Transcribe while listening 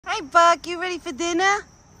Hi, Buck. You ready for dinner?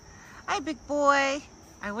 Hi, big boy.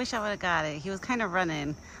 I wish I would have got it. He was kind of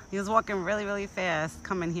running. He was walking really, really fast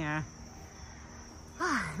coming here.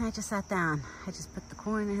 And I just sat down. I just put the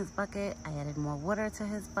corn in his bucket. I added more water to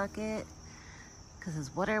his bucket because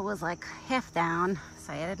his water was like half down.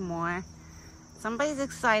 So I added more. Somebody's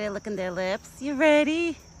excited licking their lips. You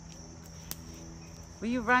ready? Were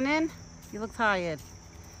you running? You look tired.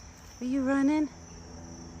 Were you running?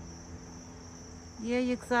 Yeah,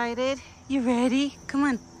 you excited? You ready? Come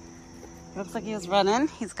on. Looks like he was running.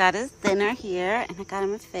 He's got his dinner here, and I got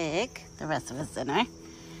him a fig, the rest of his dinner.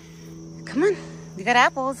 Come on. You got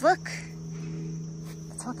apples, look.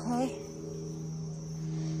 It's okay.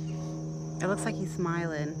 It looks like he's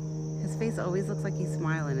smiling. His face always looks like he's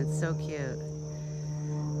smiling. It's so cute.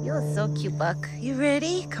 You look so cute, Buck. You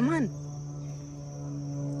ready? Come on.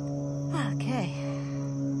 Okay.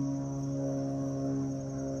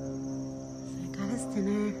 So I got his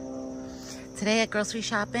dinner. Today at grocery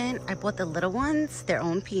shopping, I bought the little ones their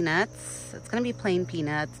own peanuts. It's gonna be plain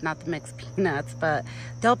peanuts, not the mixed peanuts, but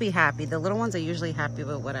they'll be happy. The little ones are usually happy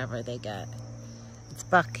with whatever they get. It's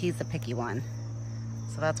Buck, he's the picky one.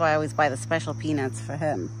 So that's why I always buy the special peanuts for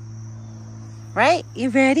him. Right? You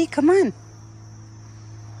ready? Come on.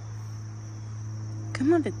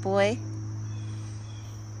 Come on, big boy.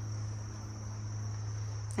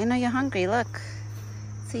 I know you're hungry, look.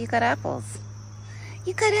 See, you got apples.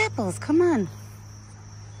 You got apples, come on.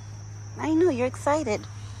 I know, you're excited.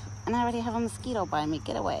 And I already have a mosquito by me,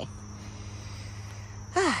 get away.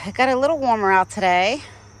 It got a little warmer out today.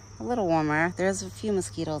 A little warmer. There's a few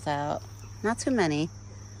mosquitoes out. Not too many.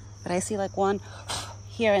 But I see like one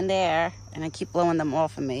here and there. And I keep blowing them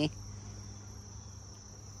off of me.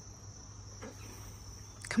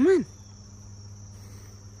 Come on.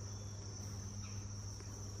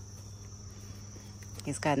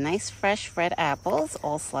 He's got nice fresh red apples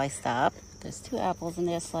all sliced up. There's 2 apples in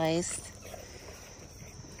there sliced.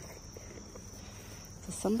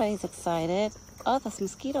 So somebody's excited. Oh, this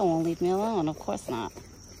mosquito won't leave me alone. Of course not.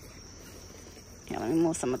 Here, let me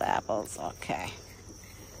move some of the apples. Okay.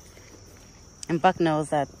 And Buck knows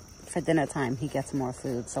that for dinner time he gets more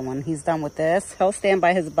food. So when he's done with this, he'll stand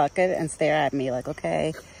by his bucket and stare at me like,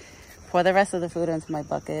 okay, pour the rest of the food into my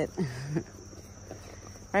bucket.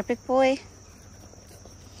 Right, big boy?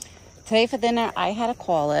 Today for dinner, I had to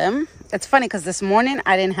call him. It's funny because this morning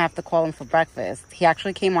I didn't have to call him for breakfast. He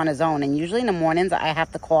actually came on his own. And usually in the mornings I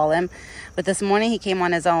have to call him. But this morning he came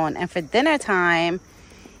on his own. And for dinner time,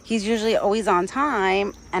 he's usually always on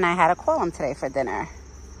time. And I had to call him today for dinner.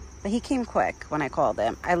 But he came quick when I called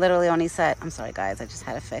him. I literally only said, I'm sorry guys, I just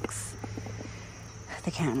had to fix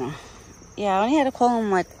the camera. Yeah, I only had to call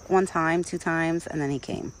him like 1 time, 2 times, and then he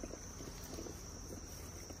came.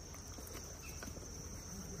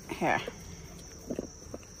 Here.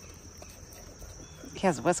 He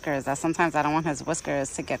has whiskers. Sometimes I don't want his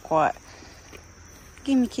whiskers to get caught.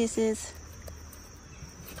 Give me kisses.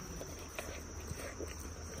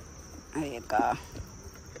 There you go.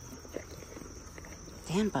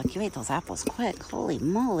 Damn, Buck, you ate those apples quick. Holy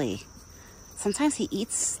moly. Sometimes he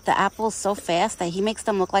eats the apples so fast that he makes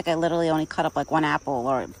them look like I literally only cut up like 1 apple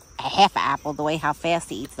or a half apple the way how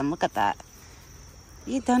fast he eats them. Look at that.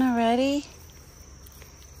 You done already?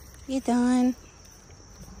 You done?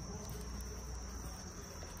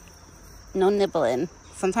 No nibbling.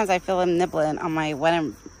 Sometimes I feel him nibbling on my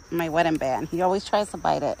wedding band. He always tries to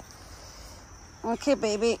bite it. Okay,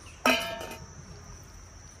 baby.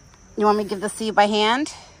 You want me to give this to you by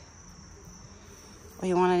hand? Or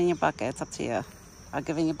you want it in your bucket? It's up to you. I'll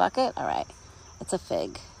give it in your bucket? All right. It's a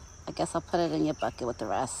fig. I guess I'll put it in your bucket with the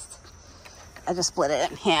rest. I just split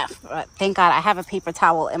it in half. But thank God I have a paper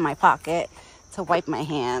towel in my pocket to wipe my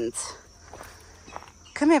hands.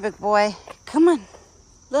 Come here, big boy. Come on.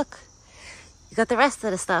 Look. You got the rest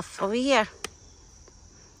of the stuff over here.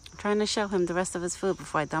 I'm trying to show him the rest of his food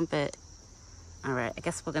before I dump it. All right. I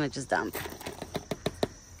guess we're going to just dump.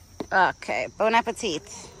 Okay. Bon appetit.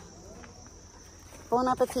 Bon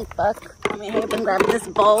appetit, Buck. Let me hurry up and grab this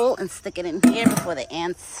bowl and stick it in here before the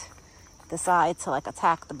ants decide to like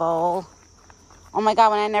attack the bowl. Oh my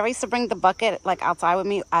God, when I never used to bring the bucket like outside with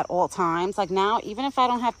me at all times, like now, even if I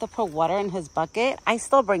don't have to put water in his bucket, I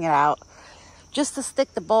still bring it out just to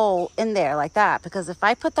stick the bowl in there like that. Because if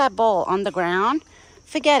I put that bowl on the ground,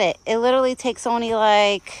 forget it. It literally takes only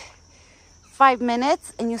like 5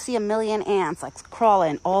 minutes and you see a million ants like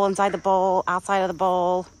crawling all inside the bowl, outside of the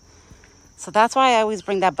bowl. So that's why I always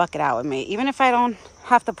bring that bucket out with me. Even if I don't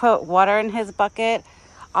have to put water in his bucket,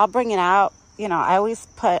 I'll bring it out. You know,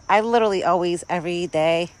 I literally always, every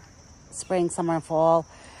day, spring, summer, and fall,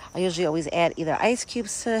 I usually always add either ice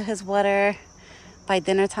cubes to his water. by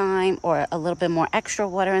dinner time, or a little bit more extra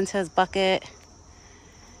water into his bucket.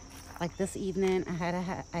 Like this evening,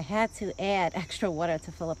 I had to add extra water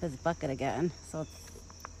to fill up his bucket again. So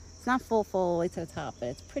it's not full all the way to the top, but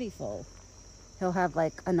it's pretty full. He'll have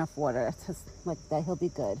like enough water to like that. He'll be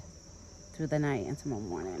good through the night and tomorrow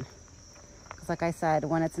morning. Because like I said,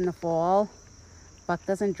 when it's in the fall, Buck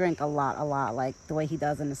doesn't drink a lot like the way he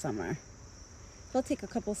does in the summer. He'll take a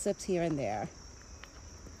couple sips here and there.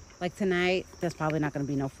 Like tonight, there's probably not going to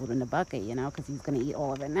be no food in the bucket, you know, because he's going to eat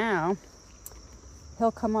all of it now.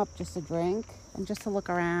 He'll come up just to drink and just to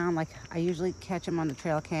look around. Like I usually catch him on the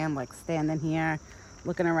trail cam, like standing here,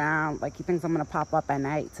 looking around. Like he thinks I'm going to pop up at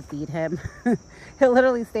night to feed him. He'll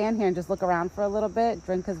literally stand here and just look around for a little bit,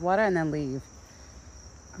 drink his water, and then leave.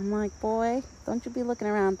 I'm like, boy, don't you be looking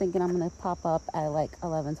around thinking I'm going to pop up at like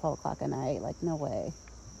 11, 12 o'clock at night. Like, no way.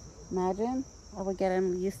 Imagine I would get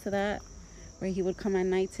him used to that, where he would come at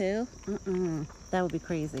night too. That would be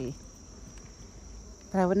crazy.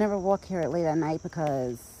 But I would never walk here at late at night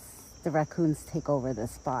because the raccoons take over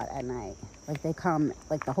this spot at night. Like they come,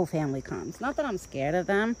 like the whole family comes. Not that I'm scared of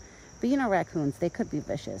them, but you know raccoons, they could be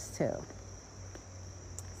vicious too.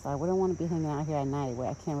 So I wouldn't want to be hanging out here at night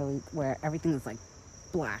where I can't really, where everything is like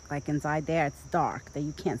black. Like inside there, it's dark, that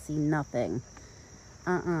you can't see nothing.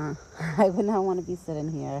 I would not want to be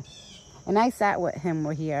sitting here. And I sat with him,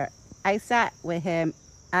 I sat with him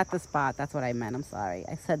at the spot. That's what I meant. I'm sorry.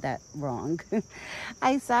 I said that wrong.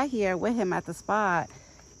 I sat here with him at the spot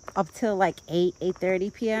up till like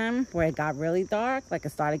 8:30 p.m. where it got really dark. Like it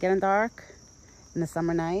started getting dark in the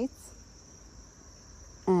summer nights.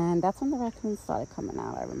 And that's when the raccoons started coming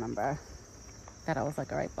out. I remember that I was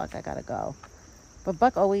like, all right, Buck, I gotta go. But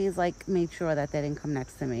Buck always like made sure that they didn't come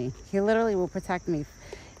next to me. He literally will protect me.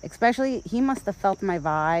 Especially, he must have felt my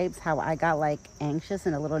vibes, how I got like anxious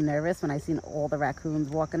and a little nervous when I seen all the raccoons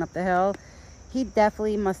walking up the hill. He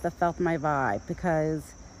definitely must have felt my vibe,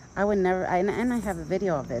 because I would never, and I have a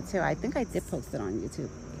video of it too. I think I did post it on YouTube.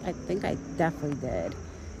 I think I definitely did.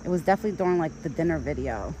 It was definitely during like the dinner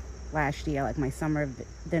video last year, like my summer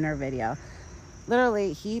dinner video.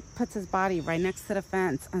 Literally, he puts his body right next to the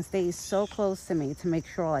fence and stays so close to me to make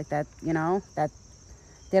sure like that, you know, that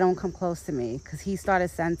they don't come close to me, because he started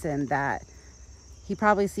sensing that. He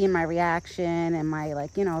probably seen my reaction and my,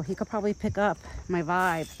 like, you know, he could probably pick up my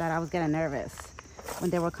vibes that I was getting nervous when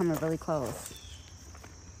they were coming really close.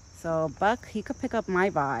 So Buck, he could pick up my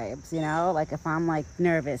vibes, you know, like if I'm like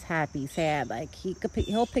nervous, happy, sad, like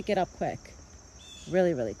he'll pick it up quick,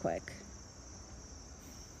 really, really quick.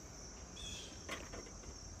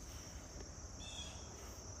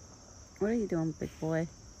 What are you doing, big boy?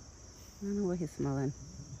 I don't know what he's smelling.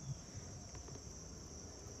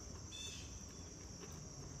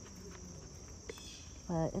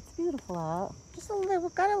 But it's beautiful out. Just a little,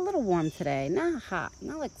 got a little warm today. Not hot,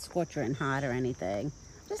 not like scorching hot or anything.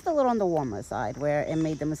 Just a little on the warmer side where it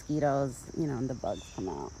made the mosquitoes, you know, and the bugs come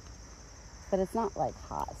out. But it's not like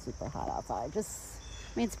hot, super hot outside. Just,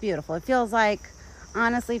 I mean, it's beautiful. It feels like,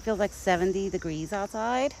 honestly, it feels like 70 degrees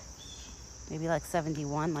outside. Maybe like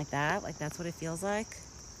 71, like that. Like that's what it feels like.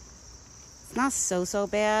 It's not so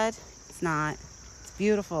bad. It's not. It's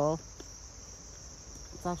beautiful.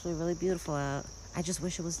 It's actually really beautiful out. I just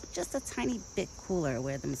wish it was just a tiny bit cooler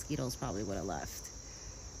where the mosquitoes probably would have left.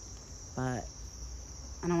 But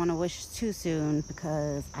I don't want to wish too soon,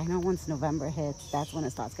 because I know once November hits, that's when it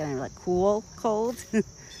starts getting like cold.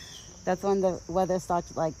 That's when the weather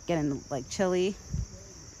starts like getting like chilly.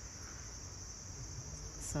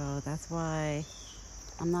 So that's why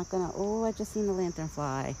I'm not gonna, oh, I just seen the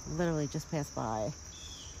lanternfly, literally just passed by.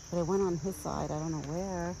 But it went on his side, I don't know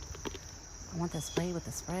where. I want to spray with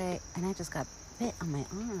the spray, and I just got bit on my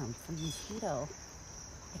arm from the mosquito.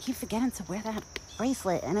 I keep forgetting to wear that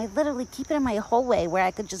bracelet, and I literally keep it in my hallway where I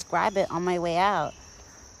could just grab it on my way out.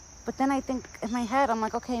 But then I think in my head, I'm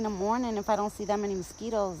like, okay, in the morning, if I don't see that many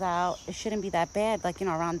mosquitoes out, it shouldn't be that bad, like, you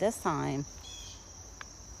know, around this time.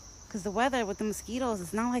 Because the weather with the mosquitoes,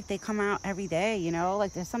 it's not like they come out every day, you know?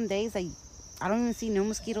 Like, there's some days I don't even see no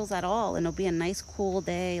mosquitoes at all, and it'll be a nice, cool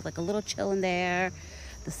day, like a little chill in there.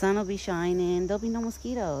 The sun will be shining. There'll be no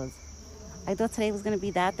mosquitoes. I thought today was going to be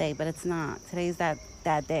that day, but it's not. Today's that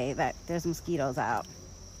day that there's mosquitoes out.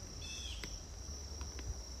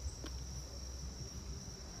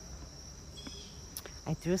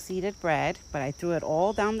 I threw seeded bread, but I threw it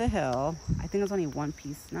all down the hill. I think it was only one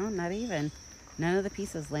piece. No, not even. None of the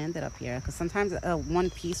pieces landed up here, because sometimes one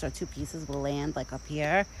piece or two pieces will land like up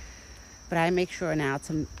here. But I make sure now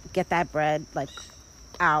to get that bread like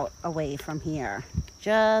out away from here,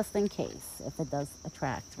 just in case, if it does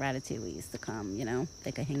attract ratatouilles to come, you know,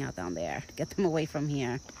 they could hang out down there. Get them away from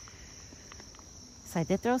here. So I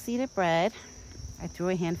did throw seeded bread. I threw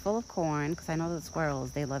a handful of corn because I know the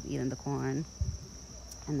squirrels, they love eating the corn.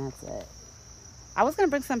 And that's it. I was going to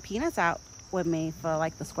bring some peanuts out with me for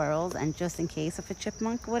like the squirrels and just in case if a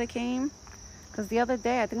chipmunk would have came. Because the other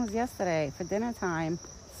day, I think it was yesterday, for dinner time,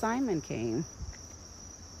 Simon came.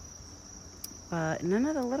 But none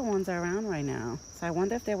of the little ones are around right now. So I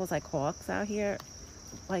wonder if there was like hawks out here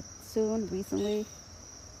like recently,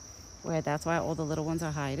 where that's why all the little ones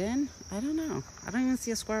are hiding. I don't know. I don't even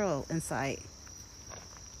see a squirrel in sight.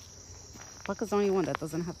 Buck is the only one that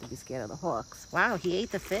doesn't have to be scared of the hawks. Wow, he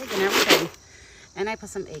ate the fig and everything. And I put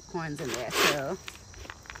some acorns in there too.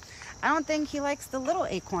 I don't think he likes the little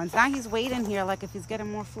acorns. Now he's waiting here like if he's getting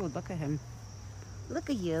more food. Look at him. Look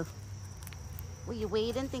at you. Were you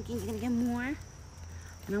waiting thinking you're gonna get more?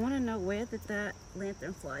 And I want to know, where did that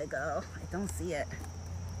lanternfly go? I don't see it.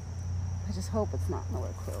 I just hope it's not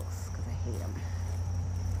nowhere close because I hate them.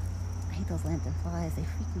 I hate those lanternflies. They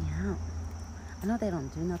freak me out. I know they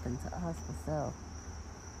don't do nothing to us, but still.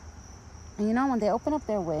 And you know, when they open up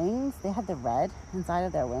their wings, they have the red inside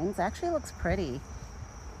of their wings. It actually looks pretty.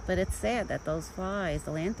 But it's sad that those flies,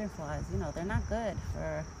 the lanternflies, you know, they're not good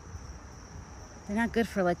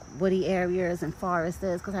for like woody areas and forests,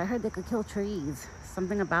 because I heard they could kill trees.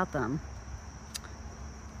 Something about them.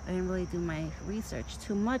 I didn't really do my research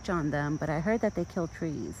too much on them, but I heard that they kill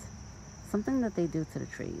trees. Something that they do to the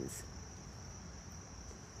trees.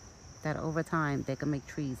 That over time they can make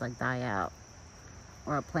trees like die out,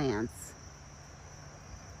 or plants.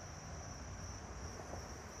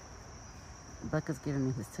 Buck is giving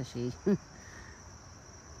me his tushy.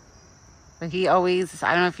 But he always,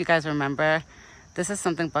 I don't know if you guys remember, this is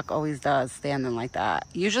something Buck always does, standing like that.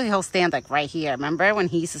 Usually he'll stand like right here. Remember when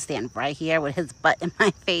he used to stand right here with his butt in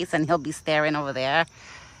my face and he'll be staring over there?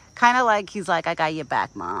 Kind of like he's like, I got your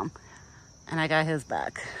back, Mom. And I got his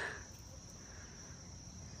back.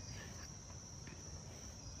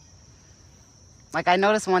 Like, I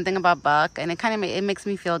noticed one thing about Buck, and it makes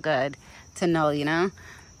me feel good to know, you know,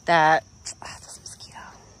 that, this mosquito.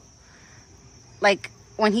 Like,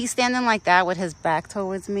 when he's standing like that with his back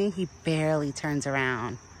towards me, he barely turns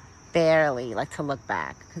around. Barely, like, to look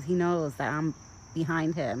back. Because he knows that I'm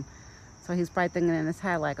behind him. So he's probably thinking in his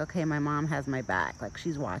head, like, okay, my mom has my back. Like,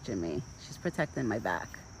 she's watching me. She's protecting my back.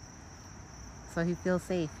 So he feels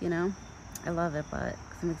safe, you know. I love it, but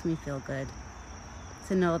it makes me feel good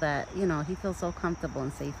to know that, you know, he feels so comfortable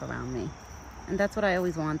and safe around me. And that's what I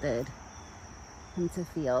always wanted him to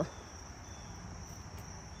feel.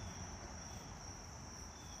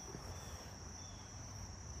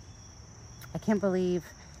 I can't believe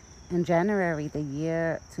in January, the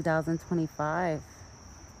year 2025,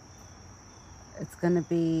 it's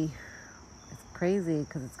crazy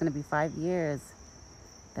because it's going to be 5 years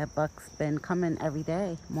that Buck's been coming every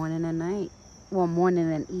day, morning and night. Well,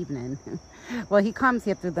 morning and evening. Well, he comes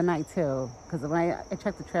here through the night too, because when I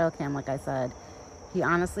checked the trail cam, like I said, he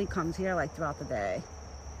honestly comes here like throughout the day.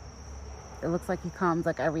 It looks like he comes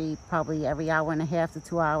like probably every hour and a half to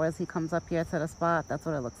 2 hours. He comes up here to the spot. That's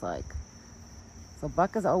what it looks like. So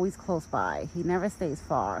Buck is always close by. He never stays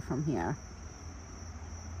far from here.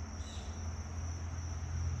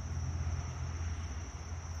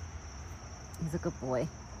 He's a good boy.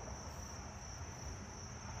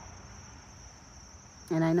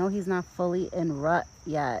 And I know he's not fully in rut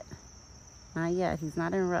yet. Not yet. He's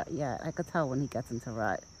not in rut yet. I could tell when he gets into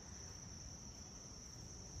rut.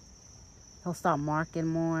 He'll start marking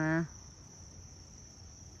more.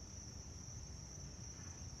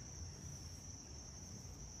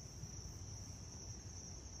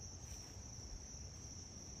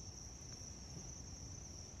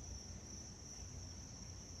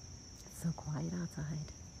 It's so quiet outside.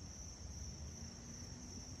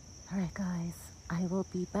 All right, guys. I will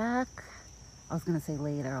be back. I was gonna say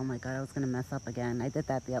later. Oh my god, I was gonna mess up again. I did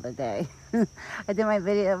that the other day. I did my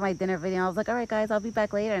dinner video. I was like, all right guys, I'll be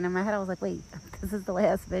back later. And in my head I was like, wait, this is the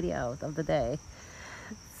last video of the day.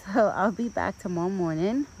 So I'll be back tomorrow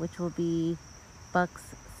morning, which will be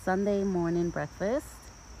Buck's Sunday morning breakfast.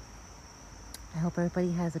 I hope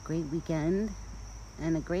everybody has a great weekend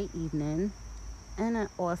and a great evening and an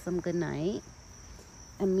awesome good night.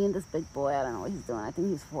 And me and this big boy, I don't know what he's doing. I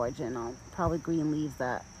think he's foraging on probably green leaves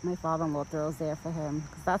that my father-in-law throws there for him.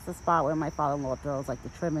 Because that's the spot where my father-in-law throws like the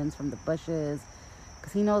trimmings from the bushes.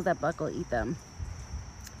 Because he knows that Buck will eat them.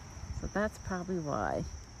 So that's probably why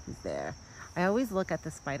he's there. I always look at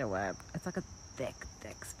the spider web. It's like a thick,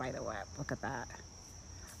 thick spider web. Look at that.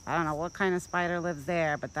 I don't know what kind of spider lives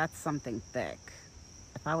there, but that's something thick.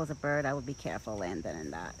 If I was a bird, I would be careful landing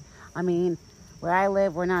in that. I mean, Where I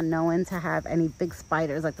live, we're not known to have any big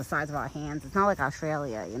spiders like the size of our hands. It's not like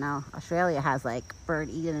Australia, you know. Australia has like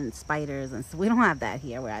bird-eating spiders, and so we don't have that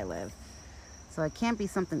here where I live. So it can't be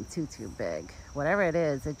something too big. Whatever it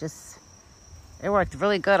is, it worked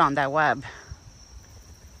really good on that web.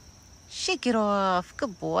 Shake it off.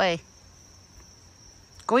 Good boy.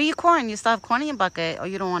 Go eat your corn. You still have corn in your bucket, or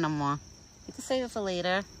you don't want no more. You can save it for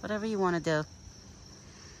later. Whatever you want to do.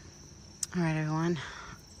 All right, everyone.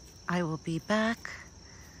 I will be back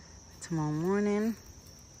tomorrow morning.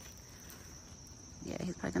 Yeah,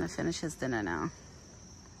 he's probably going to finish his dinner now.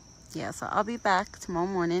 Yeah, so I'll be back tomorrow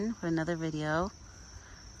morning for another video.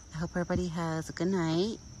 I hope everybody has a good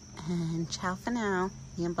night. And ciao for now.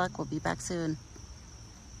 Me and Buck will be back soon.